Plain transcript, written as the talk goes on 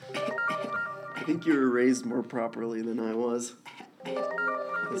I think you were raised more properly than I was. Get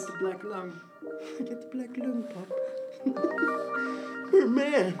the black lung. Get the black lung, Pop.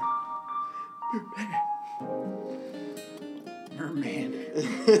 Merman. Merman.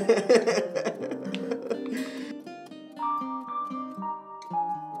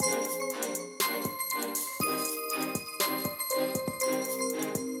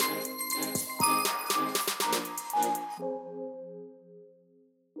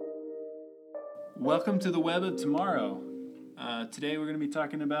 Welcome to the Web of Tomorrow. Today we're going to be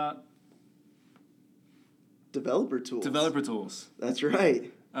talking about Developer tools. developer tools. That's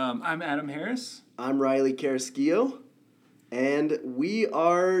right. I'm Adam Harris. I'm Riley Carrasquillo, and we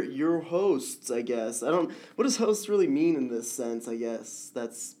are your hosts, I guess. What does host really mean in this sense, I guess?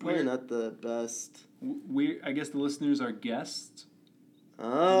 That's probably not the best. I guess the listeners are guests.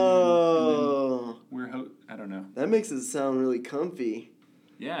 Oh. I don't know. That makes it sound really comfy.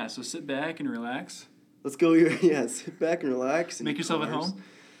 Yeah, so sit back and relax. Let's go, sit back and relax. Make yourself at home.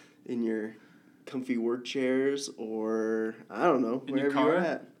 In your comfy work chairs or, I don't know, In wherever your car. you're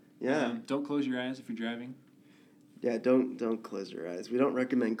at. Yeah. Don't close your eyes if you're driving. Yeah, don't close your eyes. We don't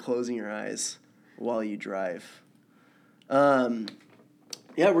recommend closing your eyes while you drive. We're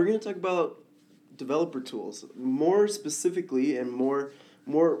going to talk about developer tools. More specifically and more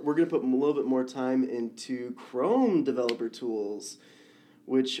we're going to put a little bit more time into Chrome developer tools,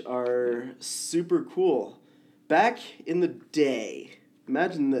 which are super cool. Back in the day,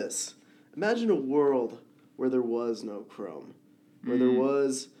 imagine this. Imagine a world where there was no Chrome, where there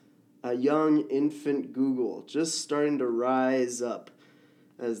was a young infant Google just starting to rise up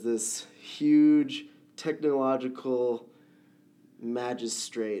as this huge technological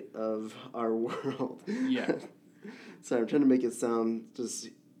magistrate of our world. Yeah. Sorry, I'm trying to make it sound just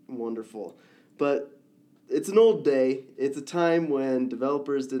wonderful. But it's an old day. It's a time when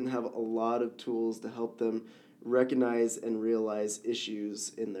developers didn't have a lot of tools to help them recognize and realize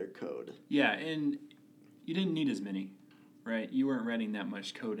issues in their code. Yeah, and you didn't need as many, right? You weren't writing that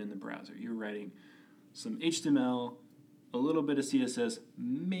much code in the browser. You were writing some HTML, a little bit of CSS,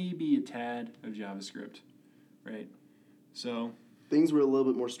 maybe a tad of JavaScript, right? So Things were a little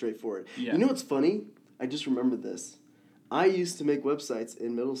bit more straightforward. Yeah. You know what's funny? I just remembered this. I used to make websites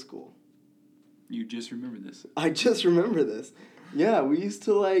in middle school. you just remember this. I just remember this. Yeah, we used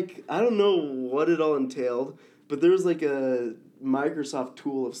to I don't know what it all entailed, but there was a Microsoft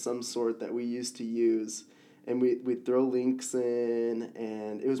tool of some sort that we used to use, and we'd throw links in,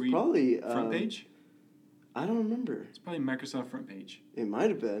 and it was probably... Front page? I don't remember. It's probably Microsoft Front Page. It might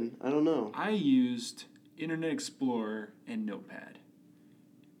have been. I don't know. I used Internet Explorer and Notepad.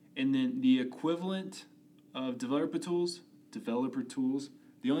 And then the equivalent of developer tools,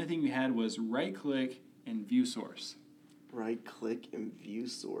 the only thing we had was right-click and view source. Right-click and view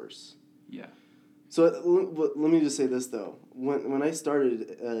source. Yeah. So let me just say this, though. When I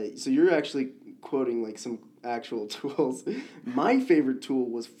started, so you're actually quoting some actual tools. My favorite tool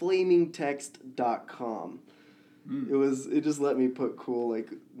was flamingtext.com. It just let me put cool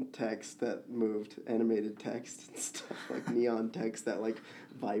text that moved, animated text and stuff, neon text that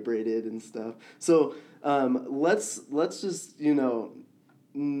vibrated and stuff. So let's just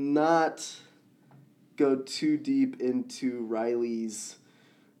not go too deep into Riley's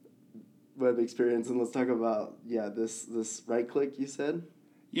web experience, and let's talk about this right click you said.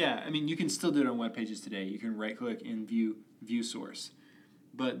 Yeah, I mean you can still do it on web pages today. You can right click and view source,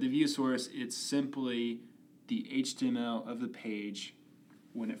 but the view source, it's simply the HTML of the page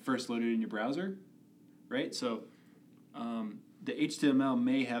when it first loaded in your browser, right? So the HTML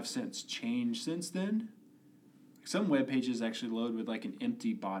may have since changed since then. Some web pages actually load with an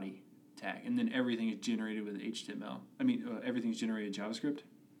empty body tag, and then everything is generated with HTML. Everything's generated JavaScript.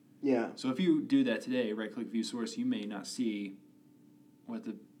 Yeah. So if you do that today, right-click view source, you may not see what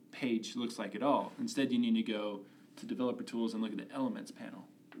the page looks like at all. Instead, you need to go to developer tools and look at the elements panel.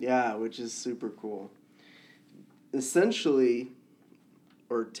 Yeah, which is super cool. Essentially,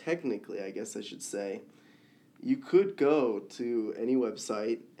 or technically, I guess I should say, you could go to any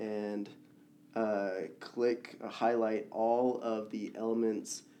website and highlight all of the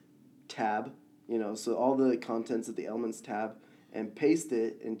elements tab, so all the contents of the elements tab, and paste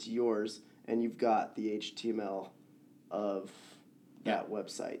it into yours, and you've got the HTML of that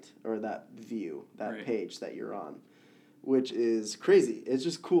website or that view, that page that you're on, which is crazy. It's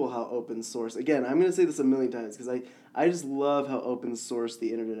just cool how open source. Again, I'm going to say this a million times because I just love how open source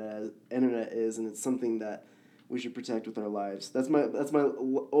the internet is, and it's something that we should protect with our lives. That's my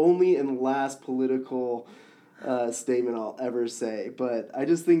only and last political statement I'll ever say. But I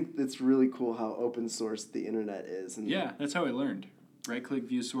just think it's really cool how open source the internet is. And yeah, that's how I learned. right-click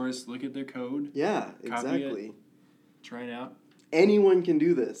view source, look at their code, Yeah, Copy it. exactly. try it out. Anyone can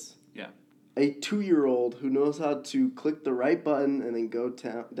do this. Yeah. A 2-year-old who knows how to click the right button and then go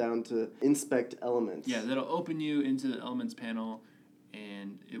down to inspect elements. Yeah, that'll open you into the Elements panel,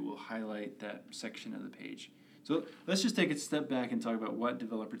 and it will highlight that section of the page. So let's just take a step back and talk about what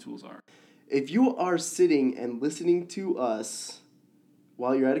developer tools are. If you are sitting and listening to us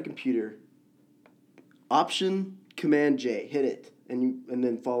while you're at a computer, Option Command J, hit it, and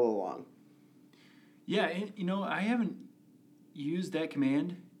then follow along. Yeah, and, I haven't used that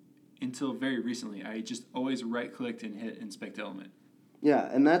command until very recently. I just always right-clicked and hit Inspect Element. Yeah,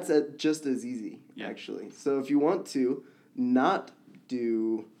 and that's just as easy, Yeah. actually. So if you want to not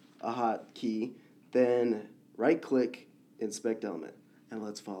do a hotkey, then right-click, Inspect Element, and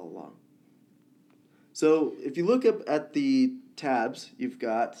let's follow along. So if you look up at the tabs, you've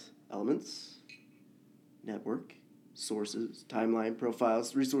got Elements, Network, Sources, Timeline,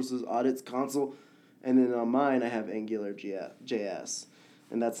 Profiles, Resources, Audits, Console, and then on mine I have Angular JS,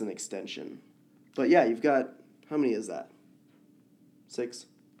 and that's an extension. But yeah, you've got, how many is that? 6?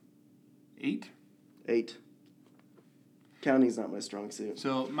 8? 8. Counting's not my strong suit.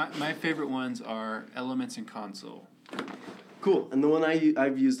 So my favorite ones are Elements and Console. Cool. And the one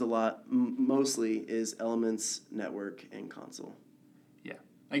I've used a lot, mostly, is Elements, Network, and Console. Yeah.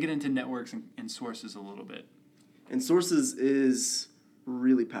 I get into networks and sources a little bit. And Sources is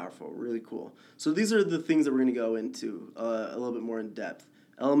really powerful, really cool. So these are the things that we're going to go into a little bit more in depth.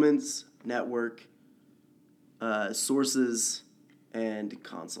 Elements, Network, Sources, and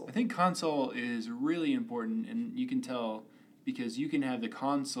Console. I think Console is really important, and you can tell because you can have the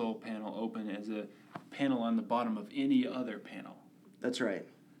Console panel open as a panel on the bottom of any other panel. That's right.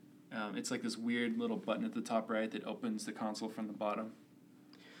 It's like this weird little button at the top right that opens the console from the bottom.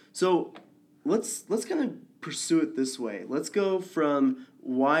 So let's kind of pursue it this way. Let's go from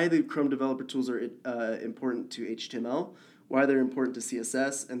why the Chrome developer tools are important to HTML, why they're important to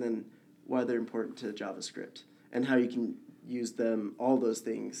CSS, and then why they're important to JavaScript, and how you can use them, all those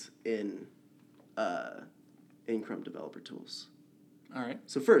things, in Chrome developer tools. All right.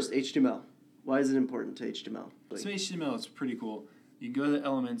 So first, HTML. Why is it important to HTML? So HTML is pretty cool. You can go to the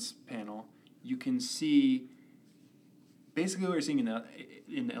Elements panel. You can see, basically what you're seeing in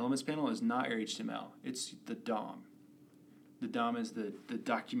the Elements panel is not your HTML. It's the DOM. The DOM is the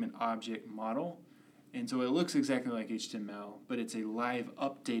document object model. And so it looks exactly like HTML, but it's a live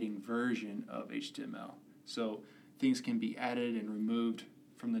updating version of HTML. So things can be added and removed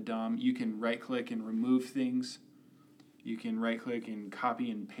from the DOM. You can right-click and remove things. You can right-click and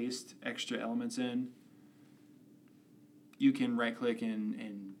copy and paste extra elements in. You can right-click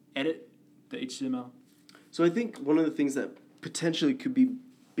and edit the HTML. So I think one of the things that potentially could be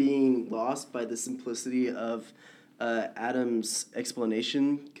being lost by the simplicity of Adam's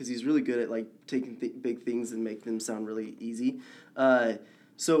explanation, because he's really good at taking big things and make them sound really easy.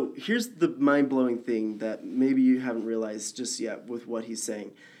 So here's the mind-blowing thing that maybe you haven't realized just yet with what he's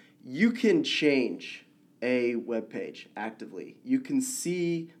saying. You can change a web page actively. You can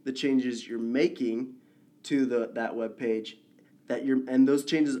see the changes you're making to that web page and those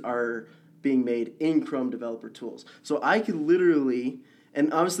changes are being made in Chrome Developer Tools. So I could literally,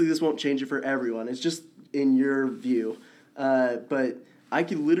 and obviously this won't change it for everyone, it's just in your view, but I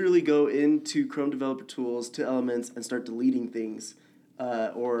could literally go into Chrome Developer Tools to Elements and start deleting things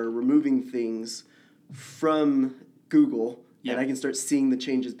or removing things from Google, and I can start seeing the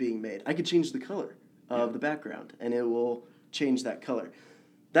changes being made. I could change the color of the background, and it will change that color.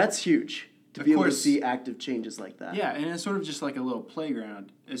 That's huge. To be able to see active changes like that. Yeah, and it's sort of just like a little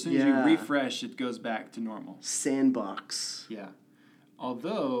playground. As soon as you refresh, it goes back to normal. Sandbox. Yeah.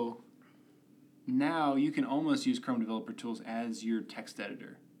 Although, now you can almost use Chrome Developer Tools as your text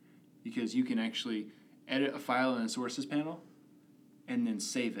editor. Because you can actually edit a file in the Sources panel and then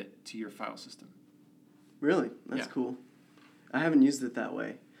save it to your file system. Really? That's cool. I haven't used it that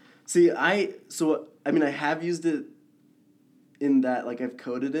way. See, I have used it in that, I've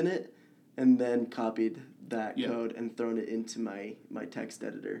coded in it, and then copied that code and thrown it into my text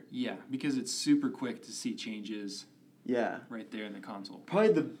editor. Yeah, because it's super quick to see changes right there in the console.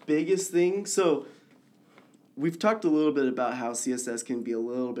 Probably the biggest thing, so we've talked a little bit about how CSS can be a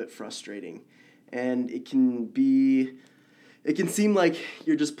little bit frustrating. And it can seem like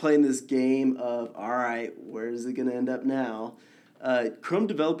you're just playing this game of, all right, where is it going to end up now? Chrome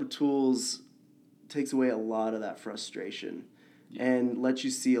Developer Tools takes away a lot of that frustration. And let you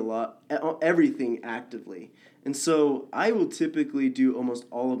see everything actively. And so I will typically do almost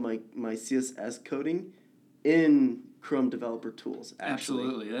all of my CSS coding in Chrome Developer Tools, actually.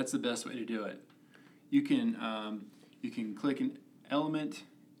 Absolutely. That's the best way to do it. You can click element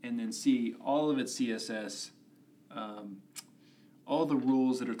and then see all of its CSS, all the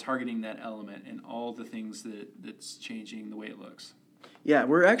rules that are targeting that element, and all the things that's changing the way it looks. Yeah,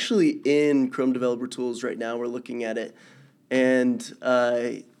 we're actually in Chrome Developer Tools right now. We're looking at it. And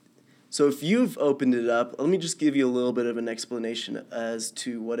so if you've opened it up, let me just give you a little bit of an explanation as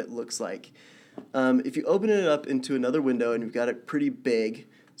to what it looks like. If you open it up into another window and you've got it pretty big,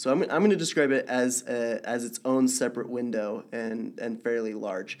 so I'm going to describe it as its own separate window and fairly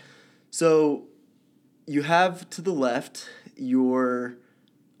large. So you have to the left your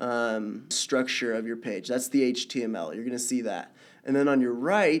structure of your page. That's the HTML. You're going to see that. And then on your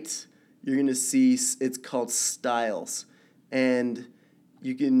right, you're going to see it's called styles. And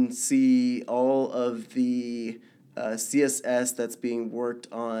you can see all of the CSS that's being worked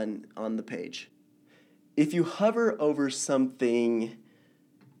on the page. If you hover over something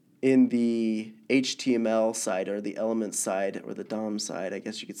in the HTML side or the element side or the DOM side, I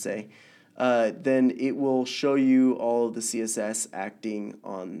guess you could say, then it will show you all of the CSS acting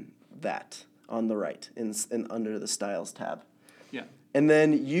on that on the right and under the Styles tab. Yeah. And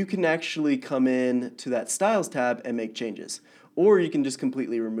then you can actually come in to that Styles tab and make changes. Or you can just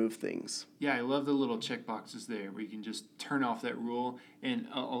completely remove things. Yeah, I love the little checkboxes there where you can just turn off that rule. And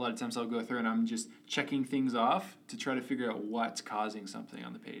a lot of times I'll go through and I'm just checking things off to try to figure out what's causing something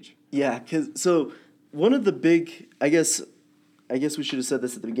on the page. Yeah, so one of the big, I guess we should have said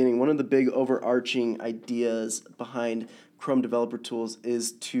this at the beginning, one of the big overarching ideas behind Chrome Developer Tools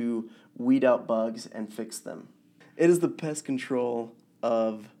is to weed out bugs and fix them. It is the pest control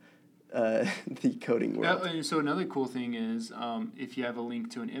of the coding world. And so another cool thing is if you have a link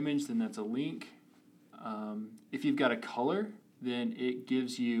to an image, then that's a link. If you've got a color, then it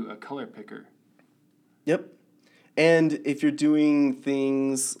gives you a color picker. Yep. And if you're doing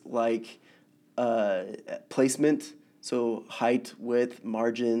things like placement, so height, width,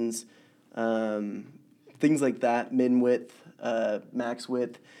 margins, things like that, min width, max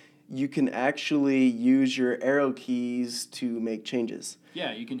width, you can actually use your arrow keys to make changes.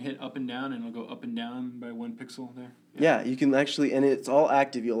 Yeah, you can hit up and down, and it'll go up and down by 1 pixel there. Yeah, you can actually, and it's all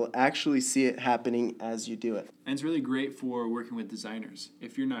active. You'll actually see it happening as you do it. And it's really great for working with designers.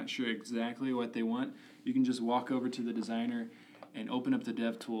 If you're not sure exactly what they want, you can just walk over to the designer and open up the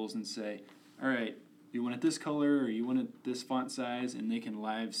dev tools and say, all right, you want it this color or you want it this font size, and they can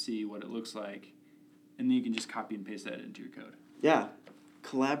live see what it looks like. And then you can just copy and paste that into your code. Yeah.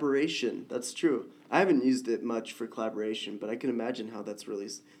 Collaboration, that's true. I haven't used it much for collaboration, but I can imagine how that's really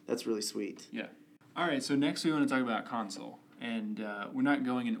sweet. Yeah. All right, so next we want to talk about console. And we're not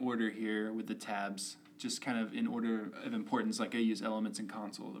going in order here with the tabs, just kind of in order of importance, like I use elements and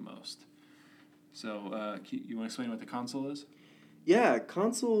console the most. So you want to explain what the console is? Yeah,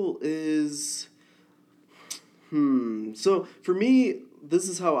 console is... So for me, this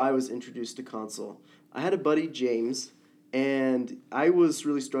is how I was introduced to console. I had a buddy, James, and I was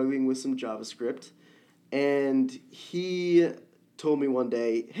really struggling with some JavaScript, and he told me one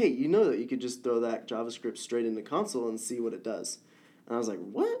day, hey, you know that you could just throw that JavaScript straight into console and see what it does. And I was like,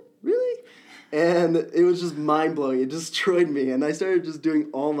 what? Really? And it was just mind-blowing. It destroyed me, and I started just doing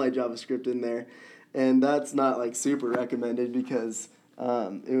all my JavaScript in there, and that's not like super recommended because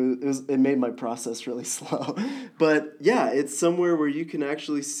it made my process really slow. But yeah, it's somewhere where you can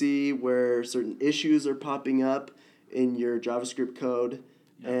actually see where certain issues are popping up in your JavaScript code,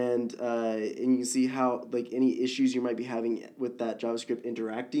 and you can see how like any issues you might be having with that JavaScript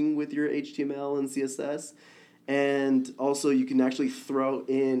interacting with your HTML and CSS, and also you can actually throw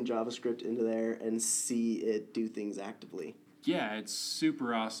in JavaScript into there and see it do things actively. Yeah, it's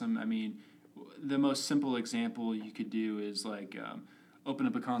super awesome. I mean, the most simple example you could do is like open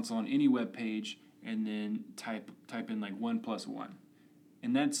up a console on any web page and then type in like 1 + 1,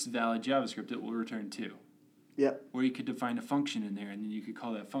 and that's valid JavaScript. It will return 2. Yep. Or you could define a function in there, and then you could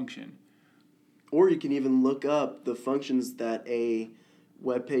call that function. Or you can even look up the functions that a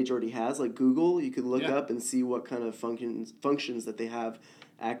web page already has, like Google. You could look up and see what kind of functions that they have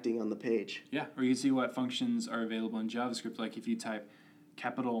acting on the page. Yeah, or you can see what functions are available in JavaScript. Like if you type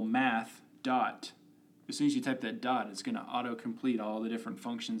capital math dot, as soon as you type that dot, it's going to auto-complete all the different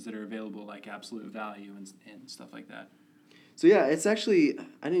functions that are available, like absolute value and stuff like that. So yeah, it's actually,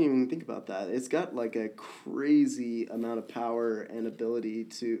 I didn't even think about that. It's got like a crazy amount of power and ability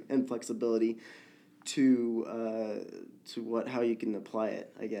and flexibility to how you can apply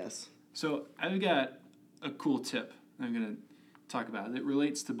it, I guess. So I've got a cool tip I'm going to talk about that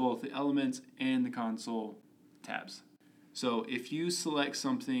relates to both the elements and the console tabs. So if you select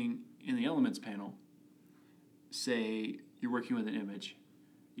something in the elements panel, say you're working with an image,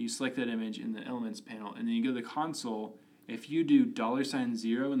 you select that image in the elements panel, and then you go to the console If you do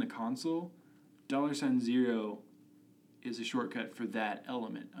 $0 in the console, $0 is a shortcut for that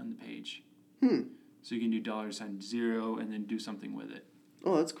element on the page. So you can do $0 and then do something with it.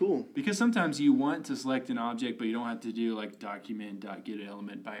 Oh, that's cool. Because sometimes you want to select an object, but you don't have to do like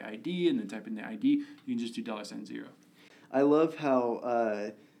document.getElement by ID and then type in the ID. You can just do $0. I love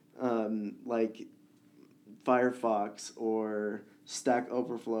how like Firefox or Stack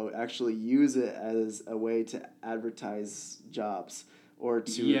Overflow actually use it as a way to advertise jobs or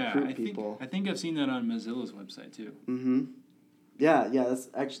to recruit people. I think I've seen that on Mozilla's website too. Mm-hmm. Yeah, that's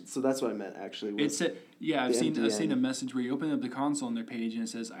actually, so that's what I meant actually. I've seen a message where you open up the console on their page and it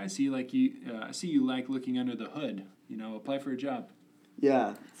says, I see you like looking under the hood. Apply for a job.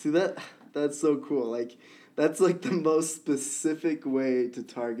 Yeah, see that's so cool. Like that's like the most specific way to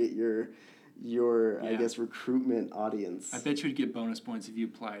target your I guess recruitment audience. I bet you'd get bonus points if you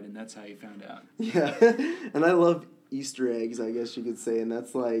applied, and that's how you found out. Yeah, and I love Easter eggs, I guess you could say, and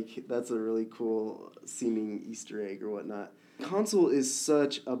that's a really cool seeming Easter egg or whatnot. Console is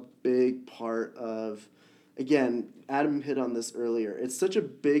such a big part of, again, Adam hit on this earlier, it's such a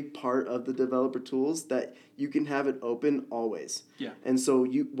big part of the developer tools that you can have it open always. Yeah. And so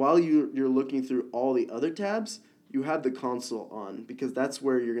while you're looking through all the other tabs, you have the console on because that's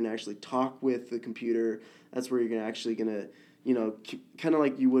where you're going to actually talk with the computer. That's where you're actually going to, kind of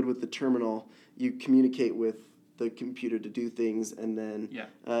like you would with the terminal, you communicate with the computer to do things, and then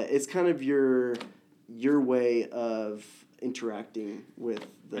it's kind of your way of interacting with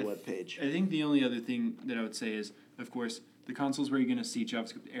the web page. I think the only other thing that I would say is, of course, the console is where you're going to see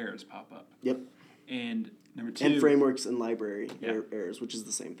JavaScript errors pop up. Yep. And number 2... And frameworks and library errors, which is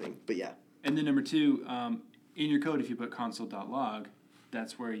the same thing, but yeah. And then number 2, in your code, if you put console.log,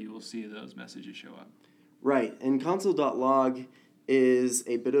 that's where you will see those messages show up. Right, and console.log is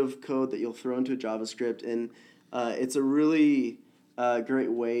a bit of code that you'll throw into a JavaScript, and it's a really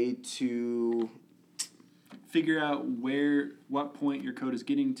great way to figure out what point your code is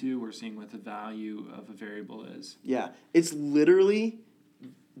getting to or seeing what the value of a variable is. Yeah, it's literally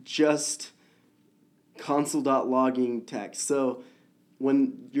just console.logging text. So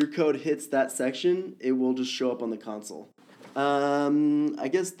when your code hits that section, it will just show up on the console. I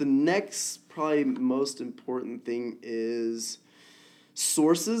guess the next probably most important thing is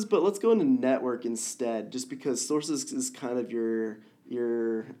sources, but let's go into network instead, just because sources is kind of your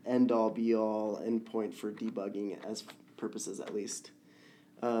end-all, be-all endpoint for debugging as purposes at least.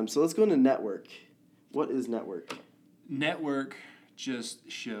 So let's go into network. What is network? Network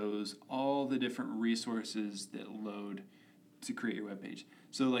just shows all the different resources that load to create your web page.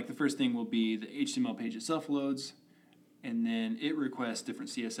 So like the first thing will be the HTML page itself loads, and then it requests different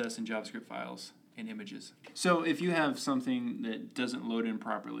CSS and JavaScript files and images. So if you have something that doesn't load in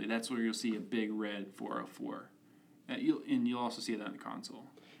properly, that's where you'll see a big red 404. You'll also see that in the console.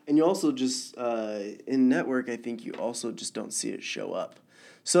 And you also just, in network, I think you also just don't see it show up.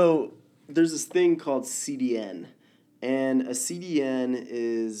 So there's this thing called CDN. And a CDN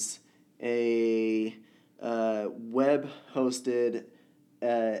is a web-hosted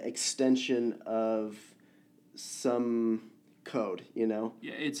extension of some code, Yeah,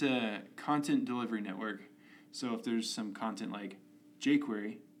 it's a content delivery network. So if there's some content like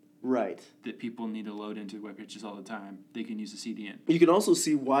jQuery, right, that people need to load into web pages all the time, they can use a CDN. You can also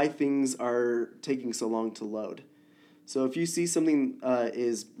see why things are taking so long to load. So if you see something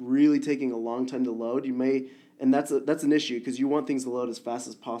is really taking a long time to load, you may, and that's an issue because you want things to load as fast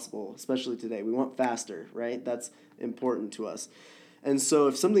as possible, especially today. We want faster, right? That's important to us. And so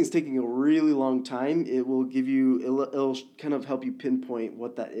if something's taking a really long time, it will give you, it'll kind of help you pinpoint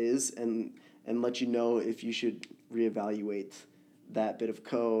what that is and let you know if you should reevaluate that bit of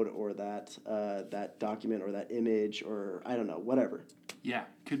code or that document or that image or I don't know, whatever. Yeah,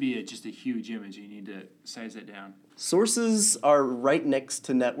 could be just a huge image. You need to size it down. Sources are right next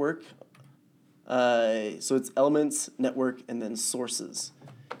to network. So it's elements, network, and then sources.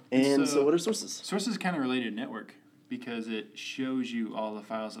 And so what are sources? Sources is kind of related to network because it shows you all the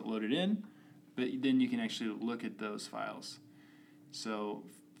files that loaded in, but then you can actually look at those files. So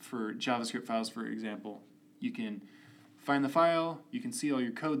for JavaScript files, for example, you can find the file, you can see all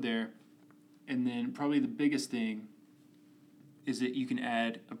your code there, and then probably the biggest thing is that you can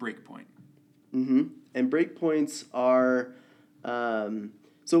add a breakpoint. Mm-hmm. And breakpoints are,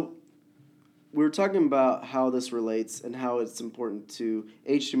 so we were talking about how this relates and how it's important to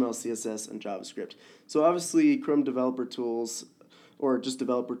HTML, CSS, and JavaScript. So obviously Chrome Developer Tools, or just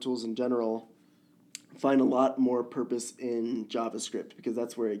developer tools in general, find a lot more purpose in JavaScript because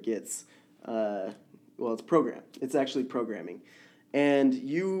that's where it gets, it's program. It's actually programming. And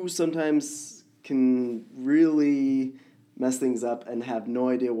you sometimes can really mess things up and have no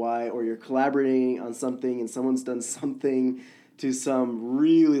idea why, or you're collaborating on something and someone's done something to some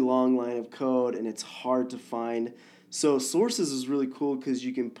really long line of code and it's hard to find. So sources is really cool because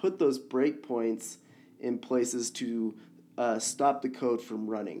you can put those breakpoints in places to stop the code from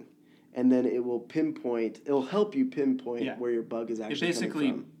running. And then it'll help you pinpoint where your bug is actually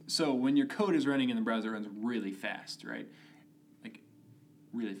coming from. So when your code is running in the browser, it runs really fast, right? Like,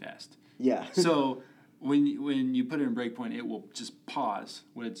 really fast. Yeah. So when you put it in breakpoint, it will just pause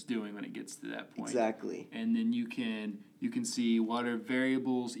what it's doing when it gets to that point. Exactly. And then you can see what are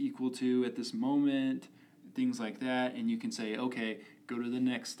variables equal to at this moment, things like that, and you can say, okay, go to the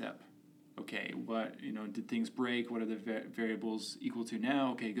next step. Okay, did things break? What are the variables equal to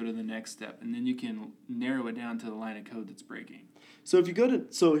now? Okay, go to the next step. And then you can narrow it down to the line of code that's breaking. So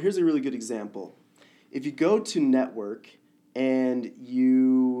here's a really good example. If you go to network and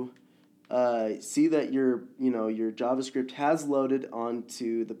you see that your JavaScript has loaded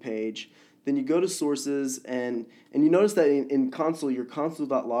onto the page, then you go to sources and you notice that in console, your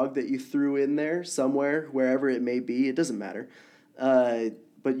console.log that you threw in there somewhere, wherever it may be, it doesn't matter,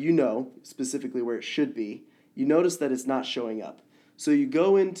 but specifically where it should be, you notice that it's not showing up. So you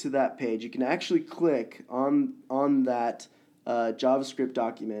go into that page, you can actually click on that JavaScript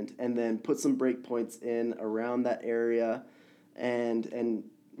document and then put some breakpoints in around that area and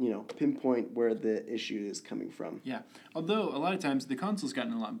pinpoint where the issue is coming from. Yeah, although a lot of times the console's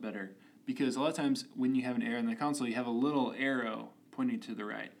gotten a lot better because a lot of times when you have an error in the console, you have a little arrow pointing to the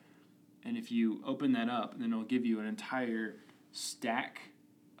right. And if you open that up, then it'll give you an entire stack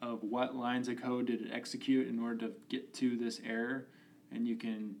of what lines of code did it execute in order to get to this error, and you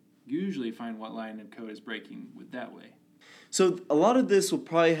can usually find what line of code is breaking with that way. So a lot of this will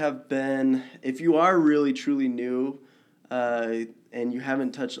probably have been, if you are really truly new and you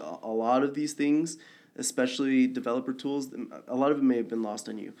haven't touched a lot of these things, especially developer tools, a lot of it may have been lost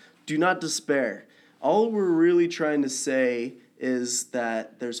on you. Do not despair. All we're really trying to say is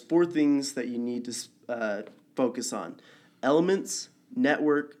that there's 4 things that you need to focus on. Elements,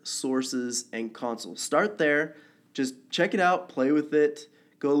 network, sources, and console. Start there. Just check it out, play with it,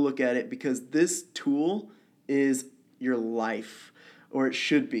 go look at it, because this tool is your life, or it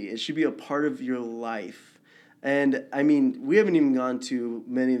should be. It should be a part of your life. And, I mean, we haven't even gone to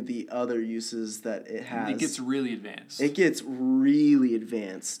many of the other uses that it has. It gets really advanced. It gets really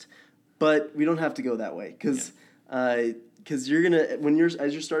advanced. But we don't have to go that way, because you're going to,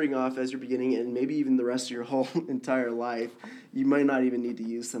 as you're starting off, as you're beginning, and maybe even the rest of your whole entire life, you might not even need to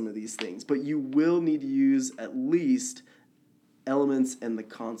use some of these things. But you will need to use at least Elements and the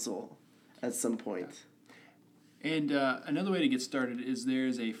console at some point. And another way to get started is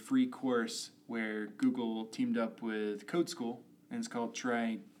there's a free course where Google teamed up with Code School, and it's called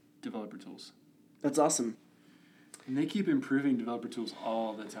Try Developer Tools. That's awesome. And they keep improving developer tools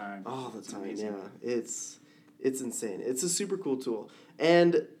all the time. All the time, amazing. Yeah. It's insane. It's a super cool tool.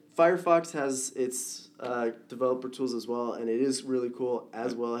 And Firefox has its developer tools as well, and it is really cool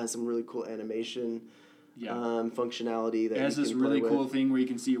as well. It has some really cool animation functionality that it has you this can really play cool with. thing where you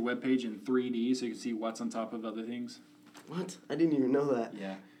can see your web page in 3D, so you can see what's on top of other things. What? I didn't even know that.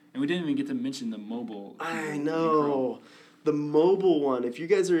 Yeah. And we didn't even get to mention the mobile. I know. The mobile one. If you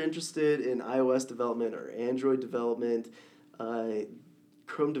guys are interested in iOS development or Android development,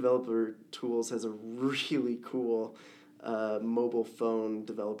 Chrome Developer Tools has a really cool mobile phone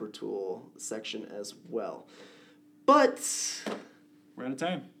developer tool section as well. But we're out of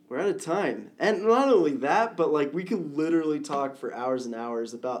time. We're out of time. And not only that, but like we could literally talk for hours and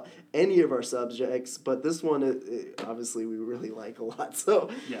hours about any of our subjects, but this one, obviously, we really like a lot. So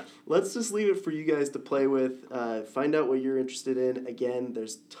yeah, let's just leave it for you guys to play with. Find out what you're interested in. Again,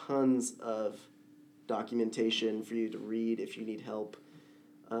 there's tons of documentation for you to read if you need help.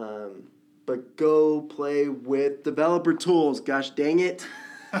 But go play with developer tools. Gosh dang it.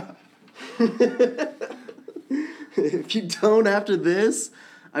 If you don't after this,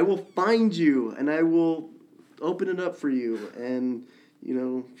 I will find you, and I will open it up for you and,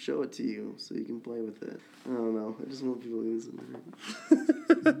 show it to you so you can play with it. I don't know. I just want people to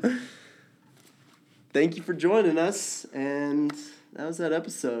listen. Thank you for joining us, and that was that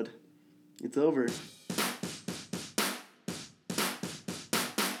episode. It's over.